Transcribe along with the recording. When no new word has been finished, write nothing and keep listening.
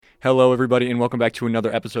Hello, everybody, and welcome back to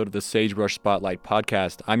another episode of the Sagebrush Spotlight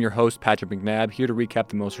podcast. I'm your host, Patrick McNabb, here to recap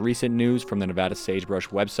the most recent news from the Nevada Sagebrush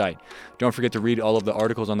website. Don't forget to read all of the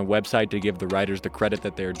articles on the website to give the writers the credit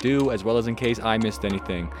that they're due, as well as in case I missed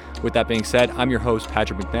anything. With that being said, I'm your host,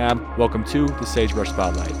 Patrick McNabb. Welcome to the Sagebrush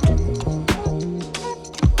Spotlight.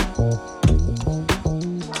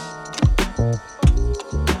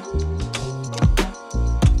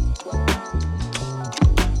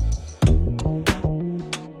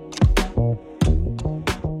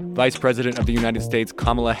 Vice President of the United States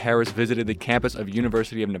Kamala Harris visited the campus of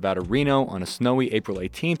University of Nevada, Reno on a snowy April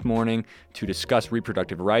 18th morning to discuss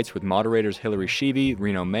reproductive rights with moderators Hillary Sheevey,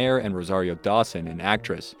 Reno Mayor, and Rosario Dawson, an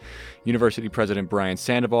actress. University President Brian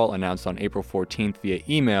Sandoval announced on April 14th via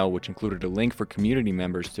email, which included a link for community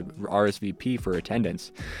members to RSVP for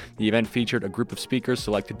attendance. The event featured a group of speakers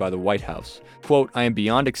selected by the White House. Quote, "I am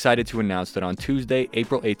beyond excited to announce that on Tuesday,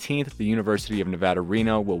 April 18th, the University of Nevada,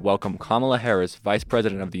 Reno will welcome Kamala Harris, Vice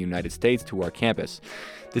President of the United States, to our campus.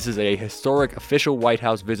 This is a historic official White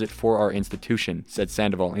House visit for our institution," said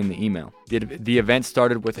Sandoval in the email. The event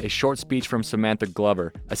started with a short speech from Samantha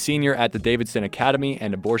Glover, a senior at the Davidson Academy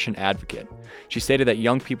and abortion advocate. She stated that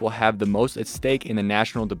young people have the most at stake in the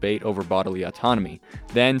national debate over bodily autonomy.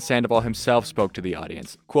 Then Sandoval himself spoke to the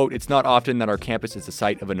audience. Quote, "It's not often that our campus is the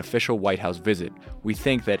site of an official White House visit. We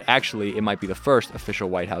think that actually it might be the first official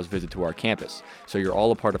White House visit to our campus. So you're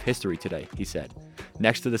all a part of history today," he said.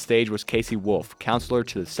 Next to the stage was Casey Wolf, counselor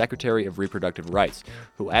to the Secretary of Reproductive Rights,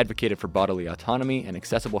 who advocated for bodily autonomy and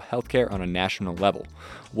accessible health care on a national level.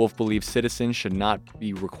 Wolf believes citizens should not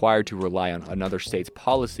be required to rely on another state's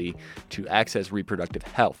policy to access reproductive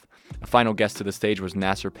health. A final guest to the stage was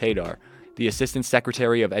Nasser Paydar, the Assistant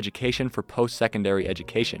Secretary of Education for Post-Secondary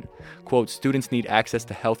Education. Quote, "Students need access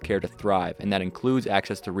to health care to thrive, and that includes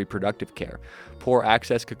access to reproductive care. Poor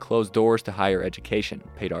access could close doors to higher education,"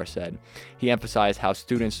 Paydar said. He emphasized how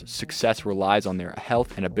students' success relies on their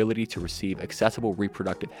health and ability to receive accessible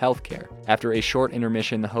reproductive health care. After a short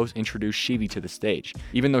intermission, the host introduced Sheevey to the stage.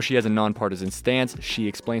 Even though she has a nonpartisan stance, she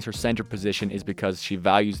explains her center position is because she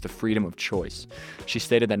values the freedom of choice. She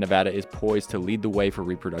stated that Nevada is poised to lead the way for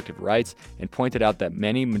reproductive rights, and pointed out that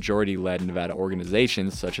many majority-led Nevada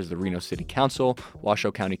organizations, such as the Reno City Council,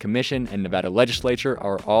 Washoe County Commission, and Nevada Legislature,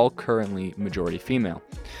 are all currently majority female.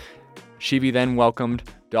 Sheevey then welcomed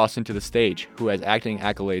Dawson to the stage, who has acting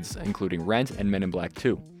accolades including Rent and Men in Black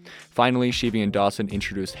 2. Finally, Sheevey and Dawson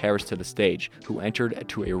introduced Harris to the stage, who entered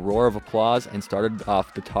to a roar of applause and started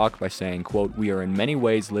off the talk by saying, quote, "We are in many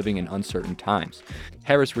ways living in uncertain times."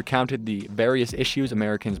 Harris recounted the various issues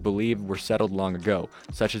Americans believe were settled long ago,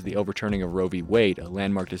 such as the overturning of Roe v. Wade, a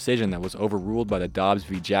landmark decision that was overruled by the Dobbs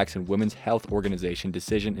v. Jackson Women's Health Organization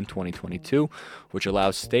decision in 2022, which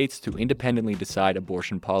allows states to independently decide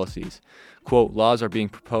abortion policies. Quote, "Laws are being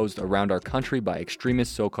proposed around our country by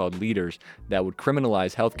extremist so-called leaders that would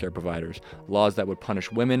criminalize healthcare providers, laws that would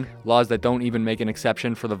punish women, laws that don't even make an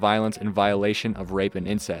exception for the violence and violation of rape and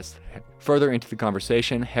incest." Further into the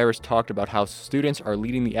conversation, Harris talked about how students are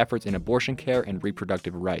leading the efforts in abortion care and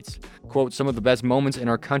reproductive rights. Quote, "Some of the best moments in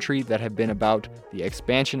our country that have been about the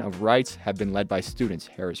expansion of rights have been led by students,"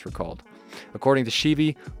 Harris recalled. According to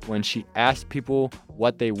Sheevey, when she asked people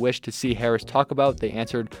what they wished to see Harris talk about, they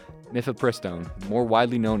answered mifepristone, more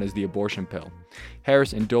widely known as the abortion pill.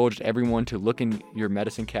 Harris indulged everyone to look in your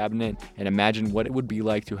medicine cabinet and imagine what it would be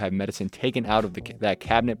like to have medicine taken out of that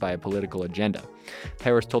cabinet by a political agenda.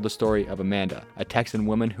 Harris told the story of Amanda, a Texan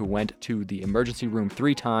woman who went to the emergency room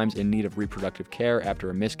 3 times in need of reproductive care after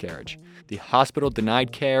a miscarriage. The hospital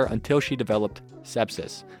denied care until she developed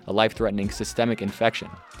sepsis, a life-threatening systemic infection.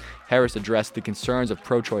 Harris addressed the concerns of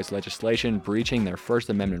pro-choice legislation breaching their First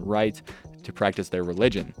Amendment right to practice their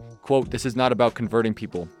religion. Quote, "This is not about converting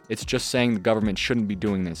people. It's just saying the government shouldn't be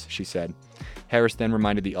doing this," she said. Harris then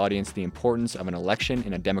reminded the audience the importance of an election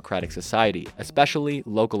in a democratic society, especially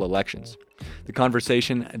local elections. The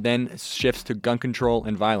conversation then shifts to gun control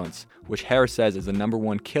and violence, which Harris says is the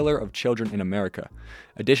 #1 killer of children in America.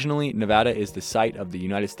 Additionally, Nevada is the site of the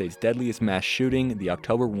United States' deadliest mass shooting, the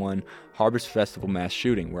October 1 Harvest Festival mass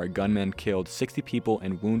shooting, where a gunman killed 60 people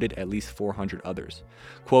and wounded at least 400 others.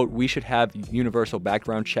 Quote, "We should have universal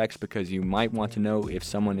background checks because you might want to know if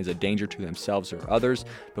someone is a danger to themselves or others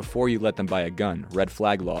before you let them buy a gun. Red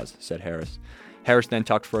flag laws," said Harris. Harris then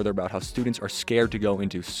talked further about how students are scared to go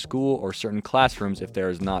into school or certain classrooms if there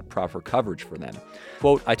is not proper coverage for them.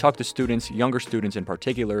 Quote, "I talk to students, younger students in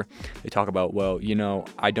particular, they talk about, well,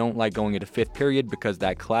 I don't like going into 5th period because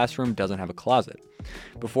that classroom doesn't have a closet."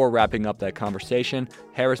 Before wrapping up that conversation,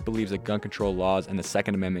 Harris believes that gun control laws and the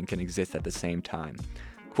Second Amendment can exist at the same time.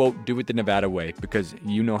 quote, do it the Nevada way, because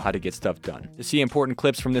you know how to get stuff done. To see important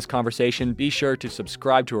clips from this conversation, be sure to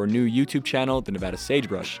subscribe to our new YouTube channel, The Nevada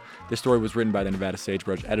Sagebrush. This story was written by the Nevada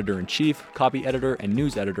Sagebrush editor-in-chief, copy editor, and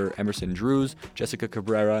news editor Emerson Drews, Jessica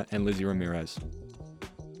Cabrera, and Lizzie Ramirez.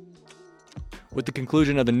 With the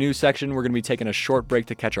conclusion of the news section, we're going to be taking a short break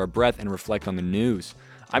to catch our breath and reflect on the news.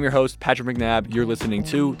 I'm your host, Patrick McNabb. You're listening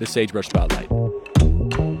to The Sagebrush Spotlight.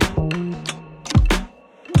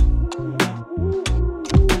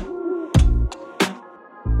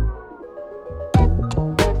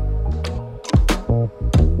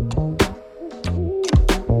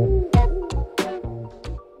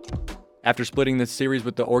 After splitting the series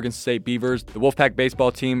with the Oregon State Beavers, the Wolfpack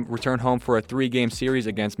baseball team returned home for a 3-game series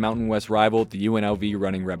against Mountain West rival, the UNLV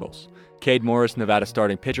Running Rebels. Cade Morris, Nevada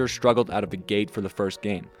starting pitcher, struggled out of the gate for the first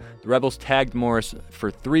game. The Rebels tagged Morris for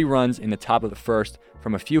 3 runs in the top of the first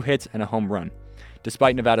from a few hits and a home run.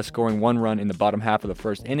 Despite Nevada scoring 1 run in the bottom half of the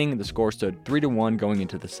first inning, the score stood 3-1 going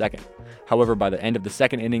into the second. However, by the end of the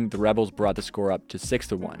second inning, the Rebels brought the score up to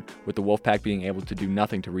 6-1, with the Wolfpack being able to do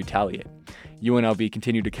nothing to retaliate. UNLV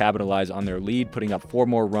continued to capitalize on their lead, putting up 4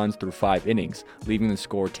 more runs through 5 innings, leaving the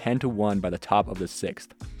score 10-1 by the top of the 6th.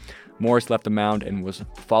 Morris left the mound and was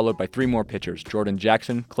followed by 3 more pitchers, Jordan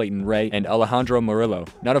Jackson, Clayton Ray, and Alejandro Murillo,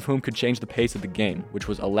 none of whom could change the pace of the game, which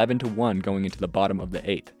was 11-1 going into the bottom of the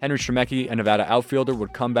 8th. Henry Stremecki, a Nevada outfielder,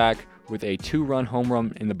 would come back with a 2-run home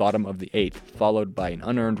run in the bottom of the 8th, followed by an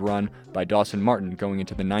unearned run by Dawson Martin going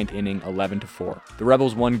into the 9th inning 11-4. The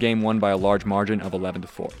Rebels won Game 1 by a large margin of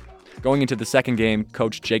 11-4. Going into the second game,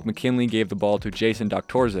 coach Jake McKinley gave the ball to Jason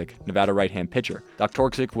Doktorczyk, Nevada right-hand pitcher.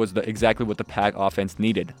 Doktorczyk was exactly what the Pack offense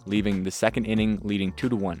needed, leaving the second inning leading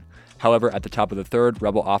 2-1. However, at the top of the third,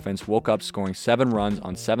 Rebel offense woke up scoring 7 runs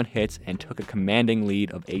on 7 hits and took a commanding lead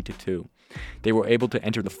of 8-2. They were able to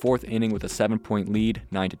enter the 4th inning with a 7-point lead,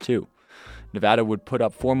 9-2. Nevada would put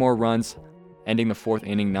up 4 more runs, ending the 4th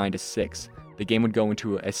inning 9-6. The game would go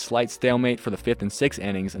into a slight stalemate for the 5th and 6th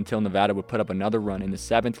innings until Nevada would put up another run in the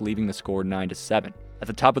 7th, leaving the score 9-7. At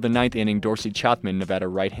the top of the 9th inning, Dorsey Chapman, Nevada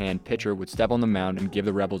right-hand pitcher, would step on the mound and give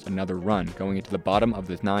the Rebels another run, going into the bottom of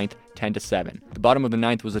the 9th, 10-7. The bottom of the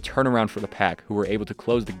 9th was a turnaround for the Pack, who were able to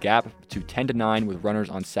close the gap to 10-9 with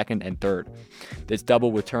runners on 2nd and 3rd. This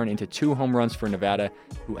double would turn into 2 home runs for Nevada,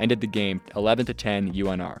 who ended the game 11-10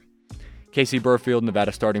 UNR. Casey Burfield,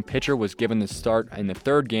 Nevada starting pitcher, was given the start in the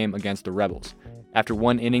 3rd game against the Rebels. After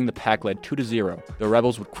 1 inning, the Pack led 2-0. The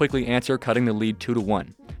Rebels would quickly answer, cutting the lead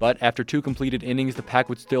 2-1. But after 2 completed innings, the Pack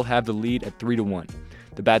would still have the lead at 3-1.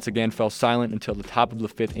 The bats again fell silent until the top of the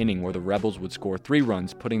 5th inning, where the Rebels would score 3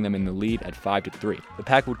 runs, putting them in the lead at 5-3. The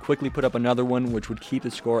Pack would quickly put up another one, which would keep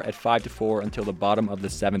the score at 5-4 until the bottom of the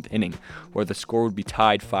 7th inning, where the score would be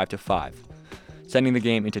tied 5-5, sending the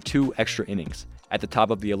game into 2 extra innings. At the top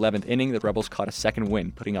of the 11th inning, the Rebels caught a second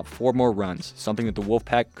win, putting up 4 more runs, something that the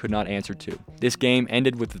Wolfpack could not answer to. This game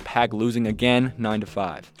ended with the Pack losing again,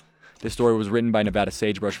 9-5. This story was written by Nevada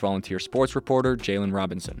Sagebrush volunteer sports reporter Jalen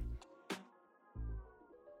Robinson.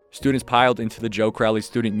 Students piled into the Joe Crowley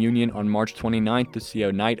Student Union on March 29th to see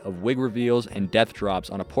a night of wig reveals and death drops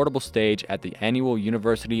on a portable stage at the annual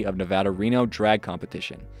University of Nevada Reno drag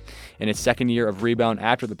competition. In its second year of rebound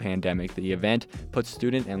after the pandemic, the event puts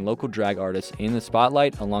student and local drag artists in the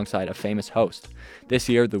spotlight alongside a famous host. This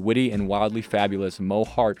year, the witty and wildly fabulous Mo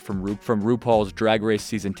Hart from RuPaul's Drag Race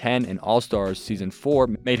Season 10 and All-Stars Season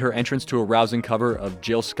 4 made her entrance to a rousing cover of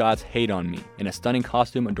Jill Scott's Hate on Me in a stunning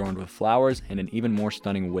costume adorned with flowers and an even more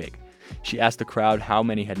stunning wig. She asked the crowd how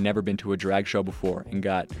many had never been to a drag show before and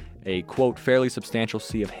got a, quote, fairly substantial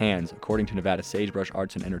sea of hands, according to Nevada Sagebrush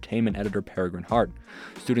Arts and Entertainment editor Peregrine Hart.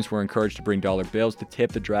 Students were encouraged to bring dollar bills to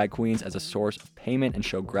tip the drag queens as a source of payment and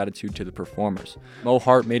show gratitude to the performers. Mo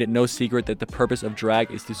Hart made it no secret that the purpose of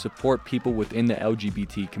drag is to support people within the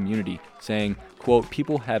LGBT community, saying, quote,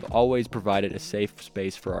 people have always provided a safe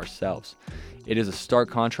space for ourselves. It is a stark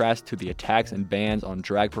contrast to the attacks and bans on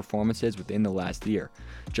drag performances within the last year.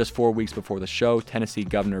 Just 4 weeks before the show, Tennessee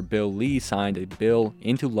Governor Bill Lee signed a bill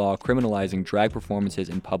into law criminalizing drag performances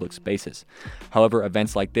in public spaces. However,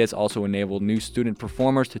 events like this also enable new student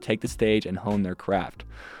performers to take the stage and hone their craft.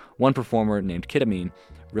 One performer named Ketamine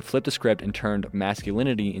flipped the script and turned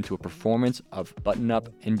masculinity into a performance of button-up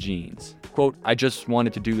and jeans. Quote, I just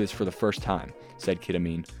wanted to do this for the first time, said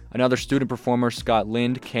Ketamine. Another student performer, Scott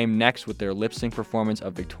Lind, came next with their lip-sync performance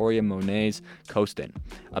of Victoria Monet's Coastin'.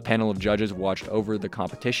 A panel of judges watched over the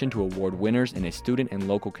competition to award winners in a student and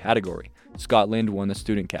local category. Scott Lind won the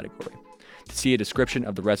student category. To see a description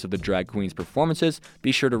of the rest of the drag queens' performances,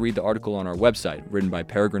 be sure to read the article on our website, written by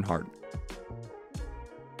Peregrine Hart.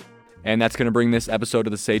 And that's going to bring this episode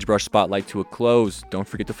of the Sagebrush Spotlight to a close. Don't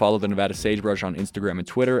forget to follow the Nevada Sagebrush on Instagram and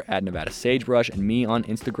Twitter at Nevada Sagebrush, and me on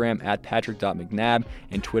Instagram at Patrick.McNabb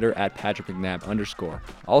and Twitter at PatrickMcNabb_.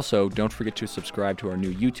 Also, don't forget to subscribe to our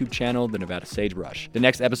new YouTube channel, the Nevada Sagebrush. The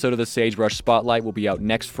next episode of the Sagebrush Spotlight will be out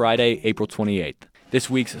next Friday, April 28th. This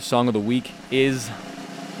week's Song of the Week is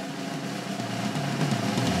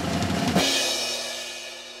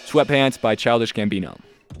Sweatpants by Childish Gambino.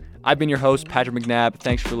 I've been your host, Patrick McNabb.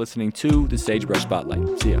 Thanks for listening to the Sagebrush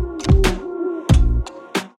Spotlight. See ya.